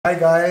Hi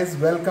guys,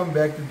 welcome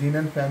back to Dean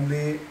and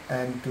Family,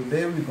 and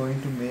today we're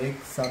going to make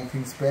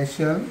something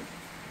special.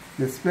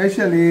 The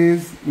special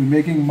is we're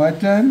making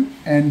mutton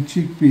and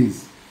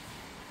chickpeas.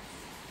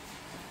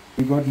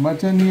 We got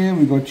mutton here,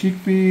 we got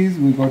chickpeas,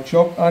 we got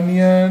chopped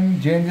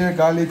onion, ginger,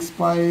 garlic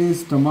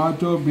spice,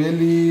 tomato, bay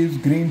leaves,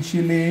 green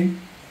chili.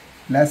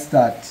 Let's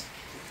start.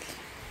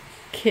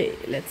 Okay,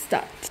 let's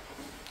start.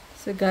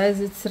 So guys,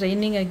 it's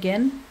raining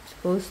again. It's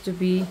supposed to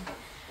be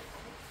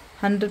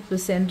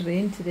 100%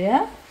 rain today,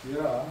 huh?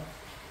 Yeah.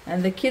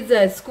 And the kids are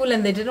at school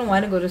and they didn't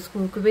want to go to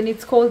school because when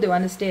it's cold they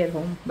want to stay at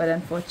home, but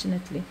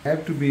unfortunately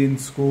Have to be in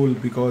school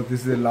because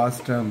this is the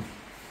last term.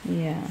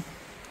 yeah.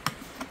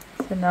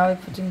 So now we're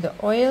putting the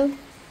oil.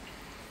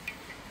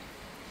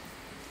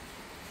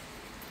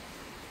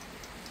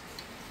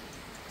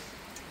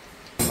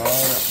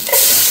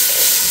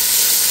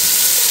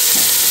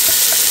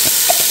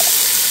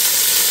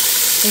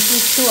 This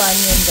is 2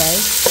 onion,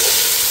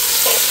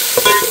 guys.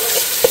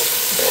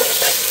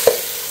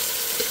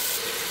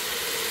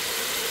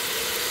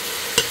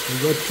 We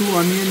got 2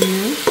 onion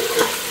here.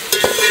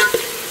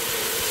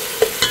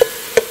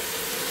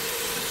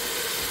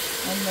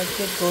 And make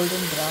it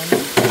golden brown.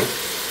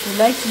 You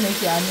like to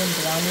make your onion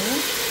brown, you know?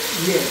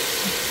 Yes.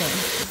 Okay.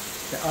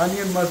 The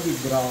onion must be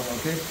brown,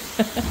 okay?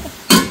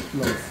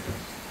 Close.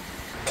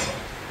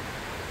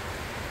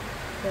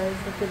 Guys,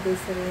 look at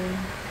this rain.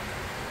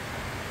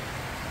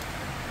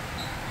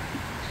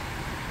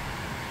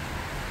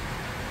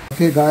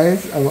 Okay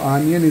guys, our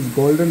onion is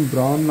golden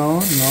brown now.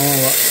 Now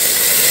our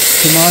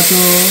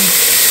tomato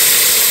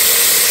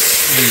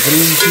and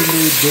green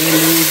chili, bay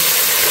leaves.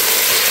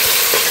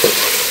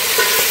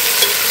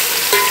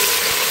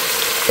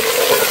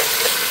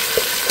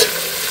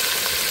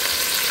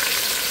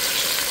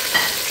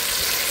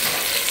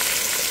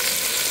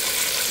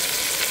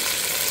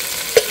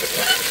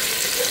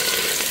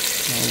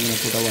 Now we're going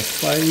to put our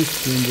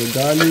spice, ginger,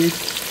 garlic.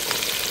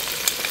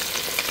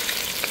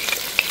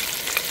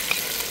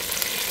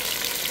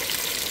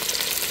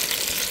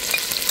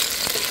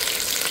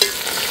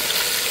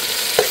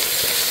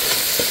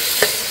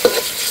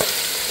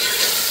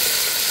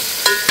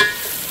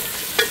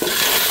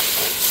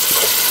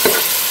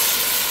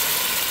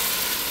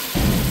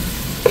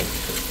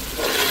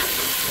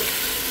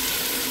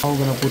 Now we're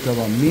going to put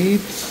our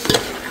meat.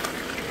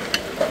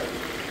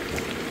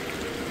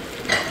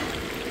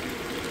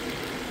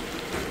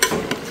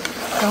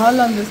 So how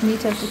long does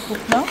meat have to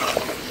cook now?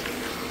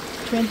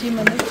 20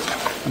 minutes?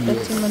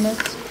 30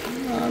 minutes?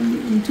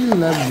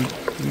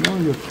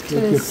 Until you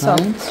take your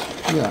time.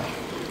 Soft. Yeah.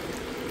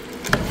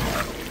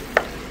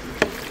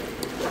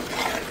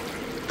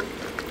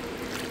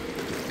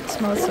 It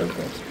smells so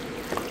good.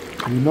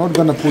 We're not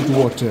going to put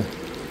water.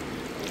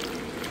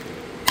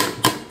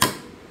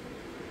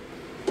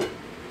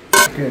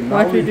 Okay, now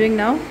What we're doing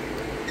now?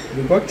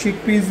 we got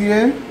chickpeas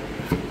here,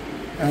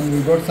 and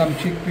we got some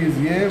chickpeas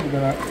here. We're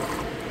gonna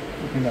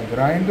put in a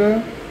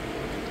grinder.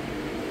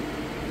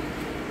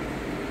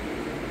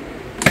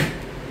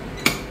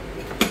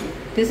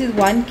 This is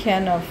 1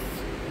 can of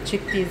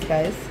chickpeas,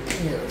 guys.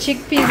 Yes.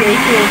 Chickpeas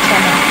aka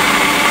chana.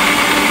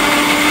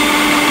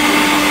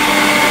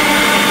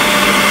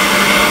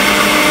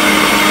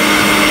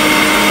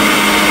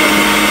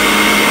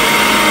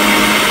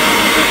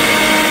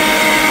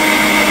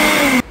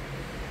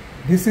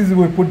 This is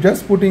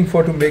just putting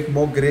for to make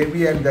more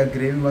gravy, and the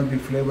gravy must be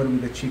flavored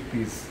with the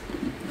chickpeas.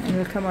 It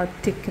will come out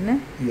thick, ne?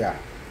 Yeah.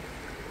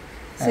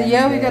 So And,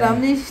 here we got how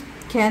many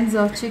cans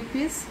of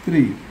chickpeas?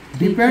 3.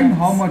 3 Depend cans.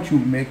 how much you're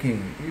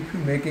making. If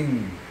you're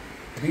making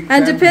big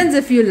And pan- depends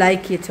if you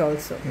like it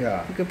also.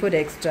 Yeah. You could put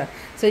extra.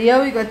 So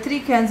here we got 3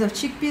 cans of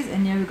chickpeas,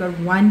 and here we got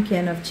 1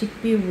 can of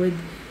chickpea with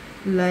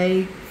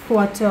like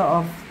quarter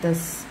of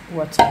this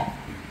water.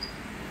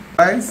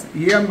 Guys,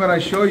 here I'm gonna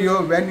show you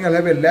when you'll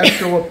have a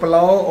leftover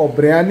pulao or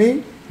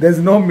biryani, there's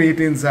no meat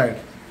inside.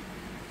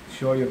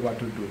 Show you what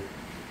to do.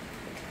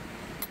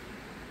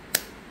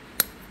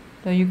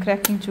 So you're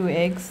cracking 2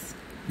 eggs.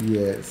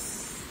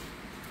 Yes.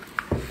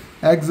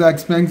 Eggs are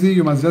expensive,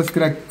 you must just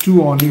crack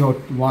 2 only or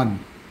 1.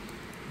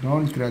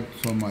 Don't crack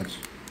so much.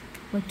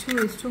 But 2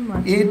 is too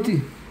much.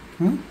 80.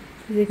 Huh?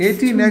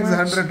 18 eggs,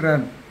 100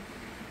 rand.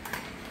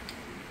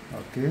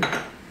 Okay.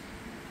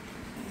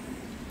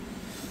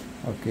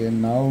 Okay,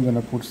 now we're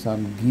gonna put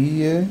some ghee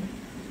here.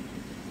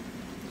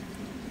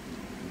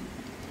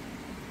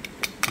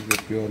 This is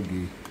a pure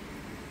ghee.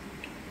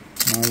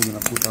 Now we're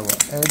gonna put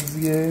our eggs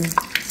here.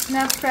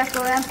 Snap,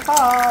 crackle, and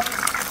pop.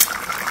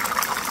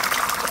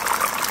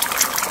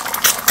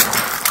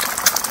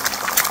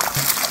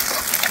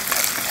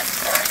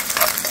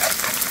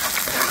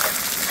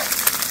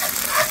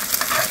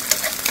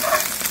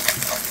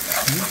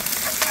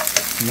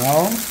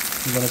 Now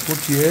we're gonna put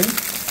here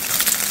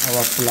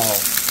our pulao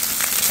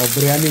or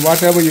biryani,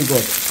 whatever you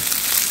got.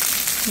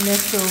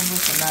 Leftover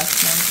for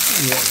last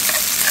night. Yes.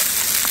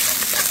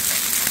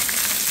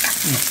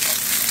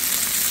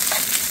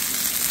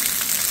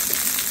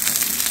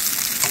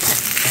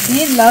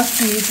 Dean loves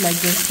to eat like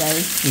this,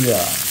 guys. Yeah.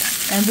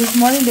 And this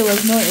morning there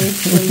was no egg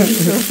for you,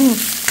 so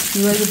He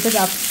was a bit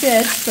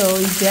upset, so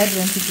his dad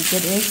went to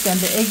get eggs, and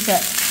the eggs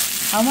are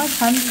how much?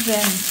 100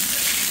 rand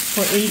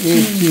for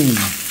 18.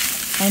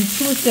 And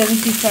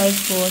 275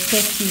 for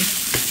 30.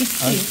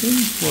 60. I think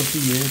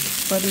 48.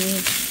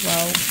 48.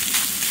 Wow.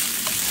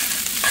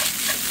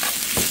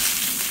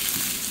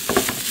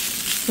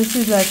 This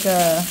is like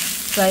a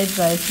fried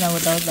rice now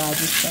without the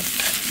other stuff.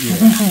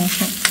 Yeah.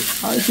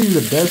 I think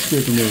the best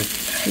way to make.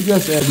 You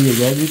just add your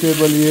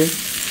vegetable here.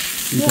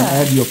 You can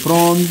add your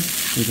prawns.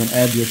 You can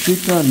add your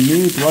chicken,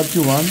 meat, what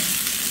you want.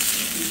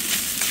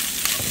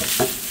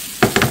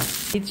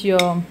 It's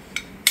your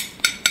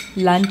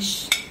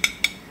lunch.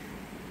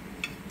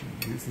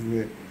 This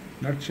is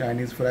not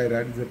Chinese fried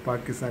rice, it's a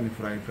Pakistani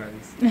fried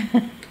rice.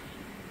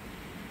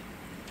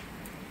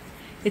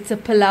 It's a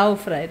palau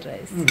fried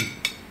rice.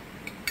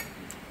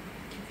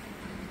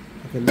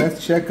 Okay,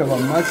 let's check our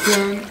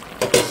mutton.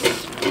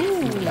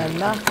 Ooh la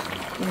la.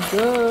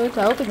 Good.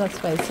 I hope it's not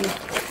spicy.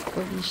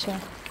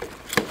 Felicia.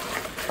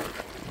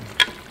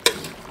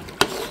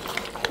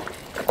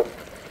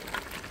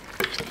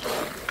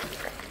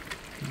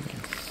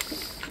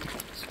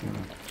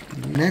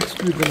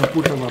 Next we're gonna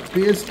put our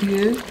paste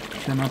here,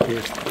 Channa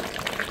paste.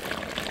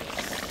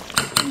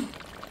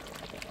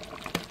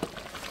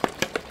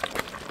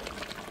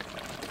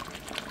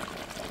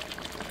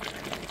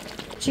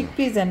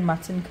 Chickpeas and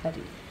mutton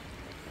curry.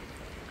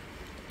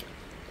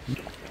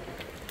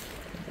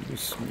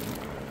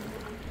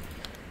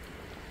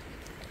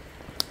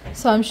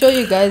 So I'm sure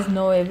you guys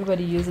know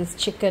everybody uses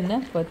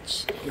chicken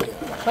but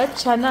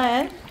Channa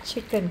and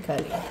chicken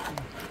curry.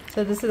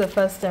 So this is the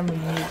first time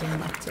we're using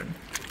mutton.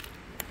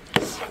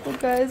 Oh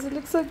guys, it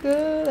looks so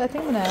good. I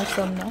think I'm gonna have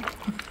some now.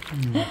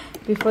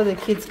 Before the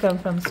kids come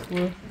from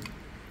school.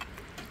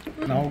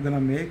 Now we're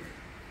gonna make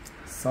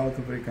South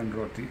African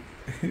roti.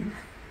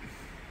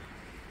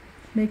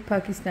 Make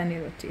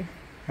Pakistani roti.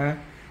 Huh?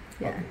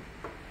 Yeah. Okay.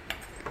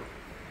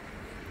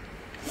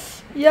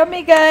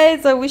 Yummy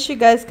guys, I wish you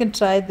guys can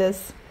try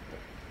this.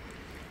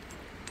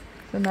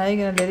 So now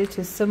you're gonna let it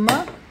to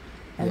simmer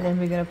and then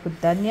we're gonna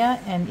put dhania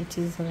and it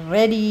is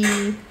ready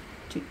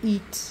to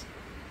eat.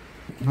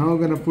 Now we're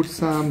gonna put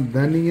some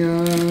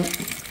dhania.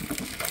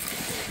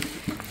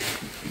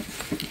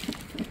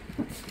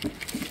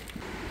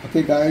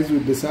 Okay guys, we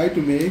decide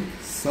to make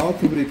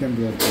South African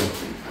roti.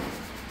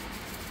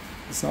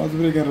 South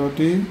African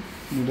roti,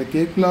 with the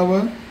cake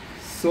flour,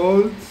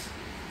 salt.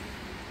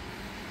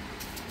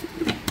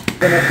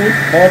 We're gonna put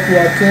hot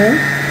water.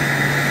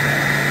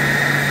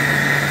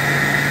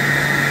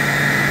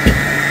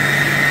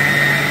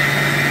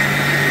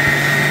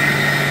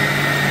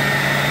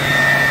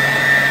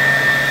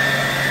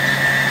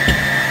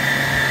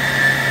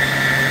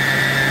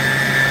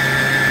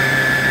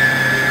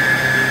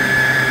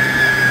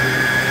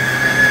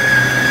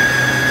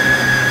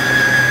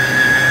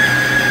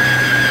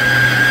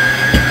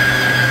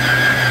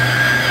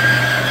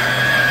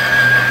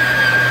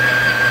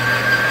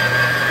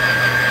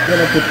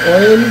 Gonna put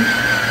oil.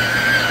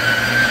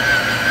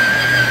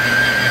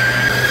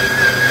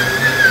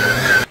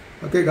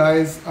 Okay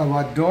guys,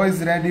 our dough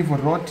is ready for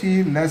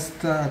roti. Let's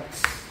start.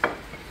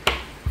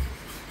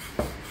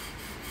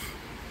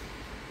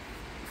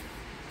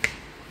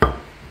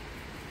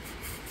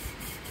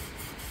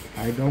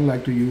 I don't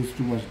like to use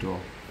too much dough.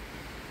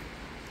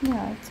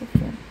 Yeah, it's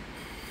okay.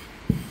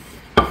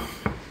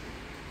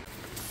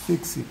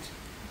 Fix it.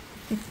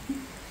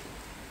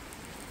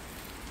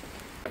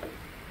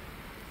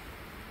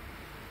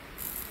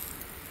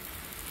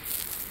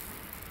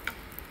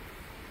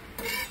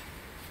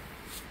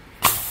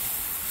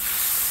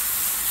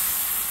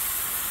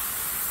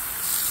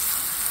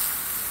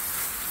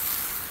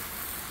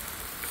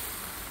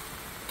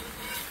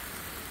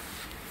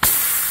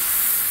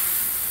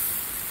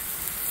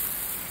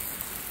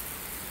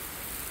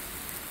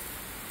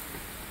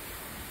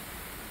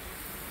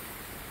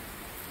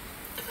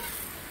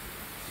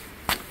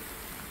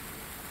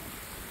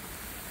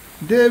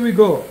 There we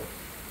go.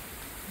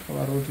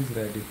 Our roti is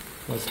ready.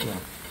 First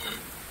one.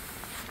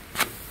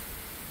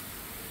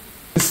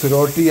 This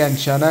roti and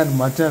Channa and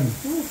mutton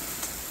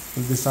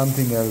will be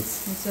something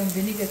else. And some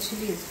vinegar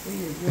chili is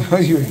for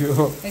you.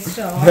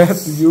 Extra hot.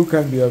 That you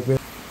can be a bit.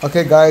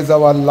 Okay guys,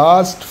 our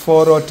last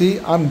 4 roti.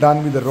 I'm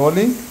done with the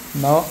rolling.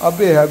 Now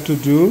Abhi have to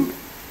do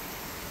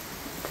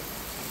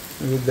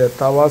with the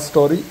tawa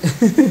story.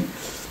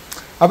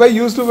 Abhi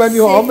used to when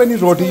you how many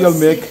roti you'll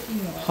make?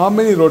 How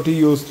many roti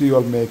used to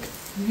you'll make?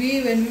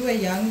 When we were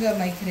younger,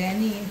 my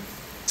granny,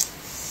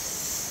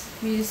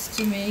 we used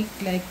to make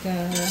like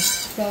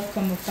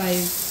 12,5.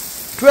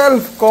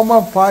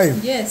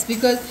 12,5. Yes,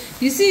 because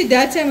you see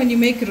that time when you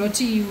make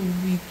roti, you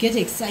get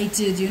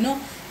excited, you know.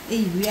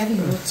 Hey, we're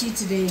having roti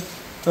today.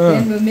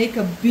 Then we'll make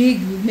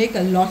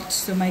a lot.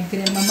 So my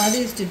mother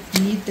used to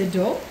knead the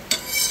dough.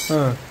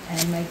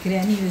 And my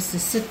granny used to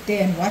sit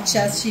there and watch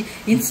us. She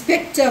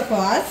inspect her for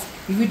us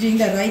if we're doing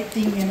the right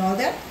thing and all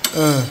that.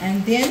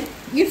 And then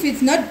if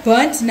it's not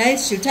burnt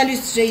nice, she'll tell you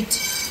straight.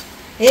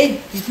 Hey,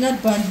 it's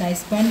not burnt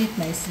nice. Burn it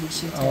nicely,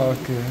 she'll tell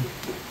you. Okay.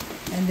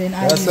 And then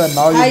I Yes,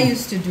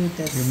 used to do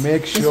this. You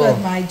make sure. This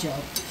was my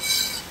job.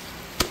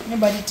 No,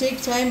 but it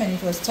takes time and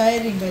it was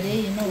tiring. But hey,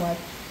 you know what?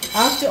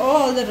 After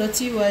all the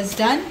roti was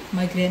done,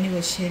 my granny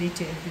was sharing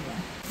to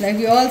everyone. Like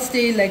we all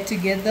stay like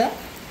together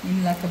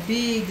in like a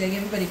big, like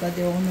everybody got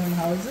their own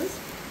houses.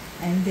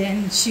 And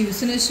then as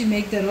soon as she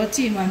make the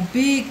roti in one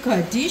big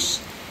dish,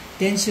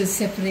 then she'll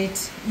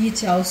separate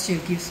each house. She'll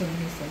give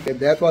somebody.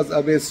 That was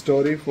Abe's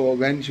story for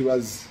when she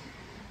was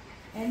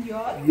and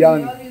young,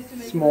 young,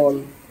 small.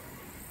 Roti?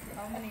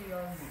 How many you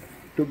all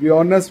make? To be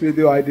honest with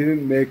you, I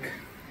didn't make.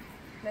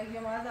 Like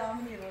your mother, how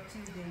many rotis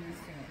they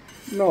used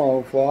to make?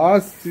 No, for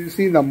us, you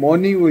see, in the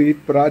morning we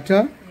eat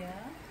paratha. Yeah.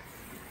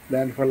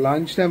 Then for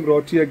lunchtime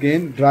roti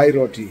again, dry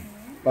roti.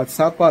 But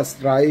supper's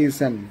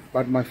rice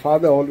but my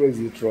father always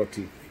eat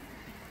roti.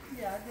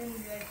 Yeah, then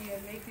like you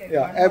make like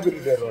Yeah, one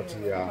everyday per roti,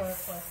 yeah.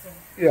 person.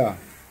 Yeah.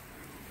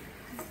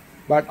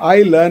 But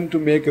I learned to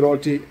make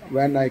roti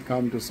when I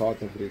come to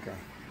South Africa.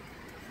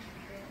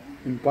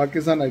 In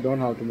Pakistan, I don't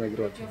know how to make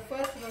roti. Your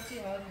first roti,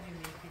 how did you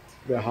make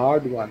it? The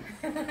hard one.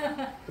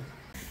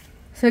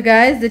 So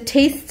guys, the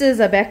tasters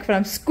are back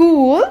from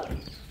school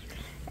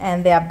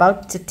and they're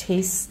about to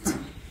taste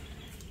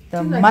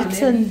the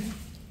mutton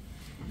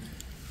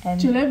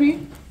and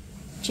Jalebi.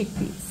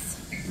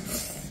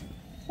 chickpeas.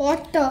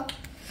 Water.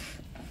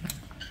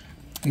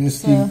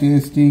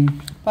 Tasting.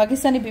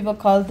 Pakistani people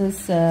call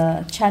this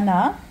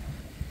chana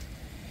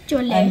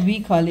and we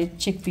call it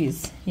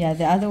chickpeas. Yeah,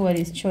 the other word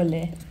is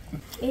chole.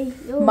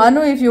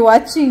 Manu, if you're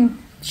watching,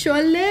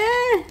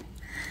 chole.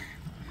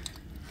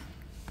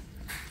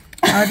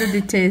 How did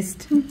it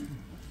taste?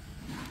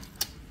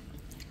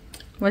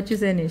 What you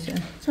say,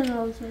 Nisha? 10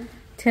 out of 10.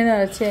 10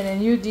 out of 10.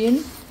 And you,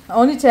 Dean?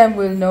 Only time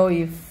we'll know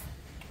if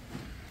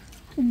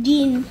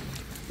Dean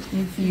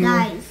you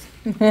dies.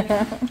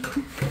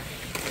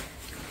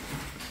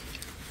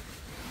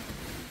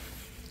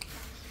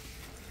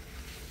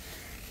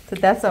 So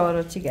that's our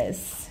roti,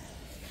 guys.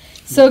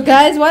 So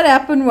guys, what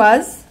happened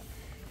was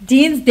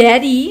Dean's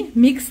daddy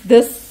mixed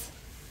this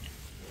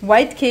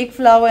white cake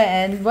flour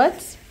and what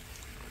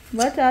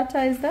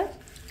atta is that?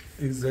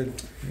 Is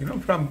it,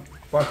 from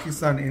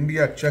Pakistan,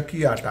 India,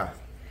 chakki atta.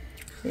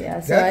 Yeah,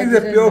 so That I is a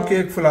didn't pure know.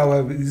 cake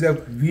flour. It's a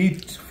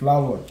wheat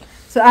flour.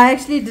 So I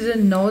actually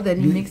didn't know that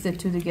he mixed the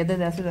two together.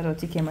 That's why the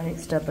roti came out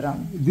extra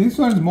brown. This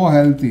one is more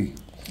healthy.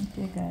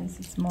 Okay, guys,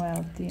 it's more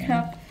healthy.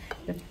 Yeah.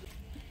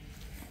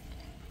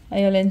 Are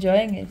you all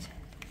enjoying it?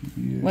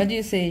 Yes. What do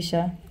you say,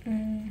 Isha?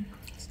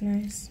 It's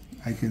nice.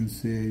 I can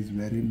say it's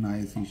very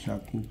nice, Isha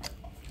cook.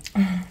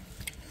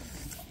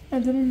 I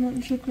didn't know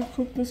you could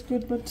cook this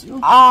good, but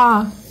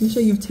Ah! I'm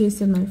sure you've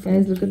tasted my food.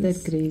 Guys, look at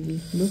that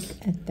gravy. Look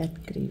at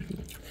that gravy.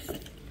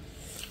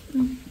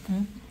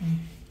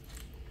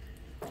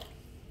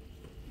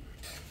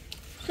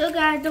 So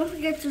guys, don't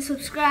forget to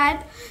subscribe,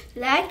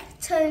 like,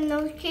 turn on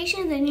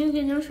notifications, and you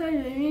get notified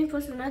when we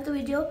post another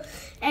video.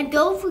 And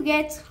don't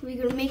forget,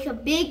 we're gonna make a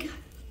big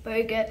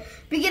burger,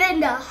 bigger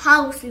than the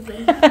house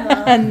even.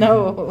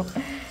 No.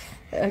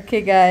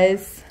 Okay,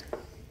 guys.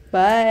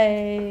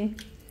 Bye.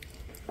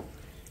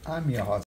 I'm your host.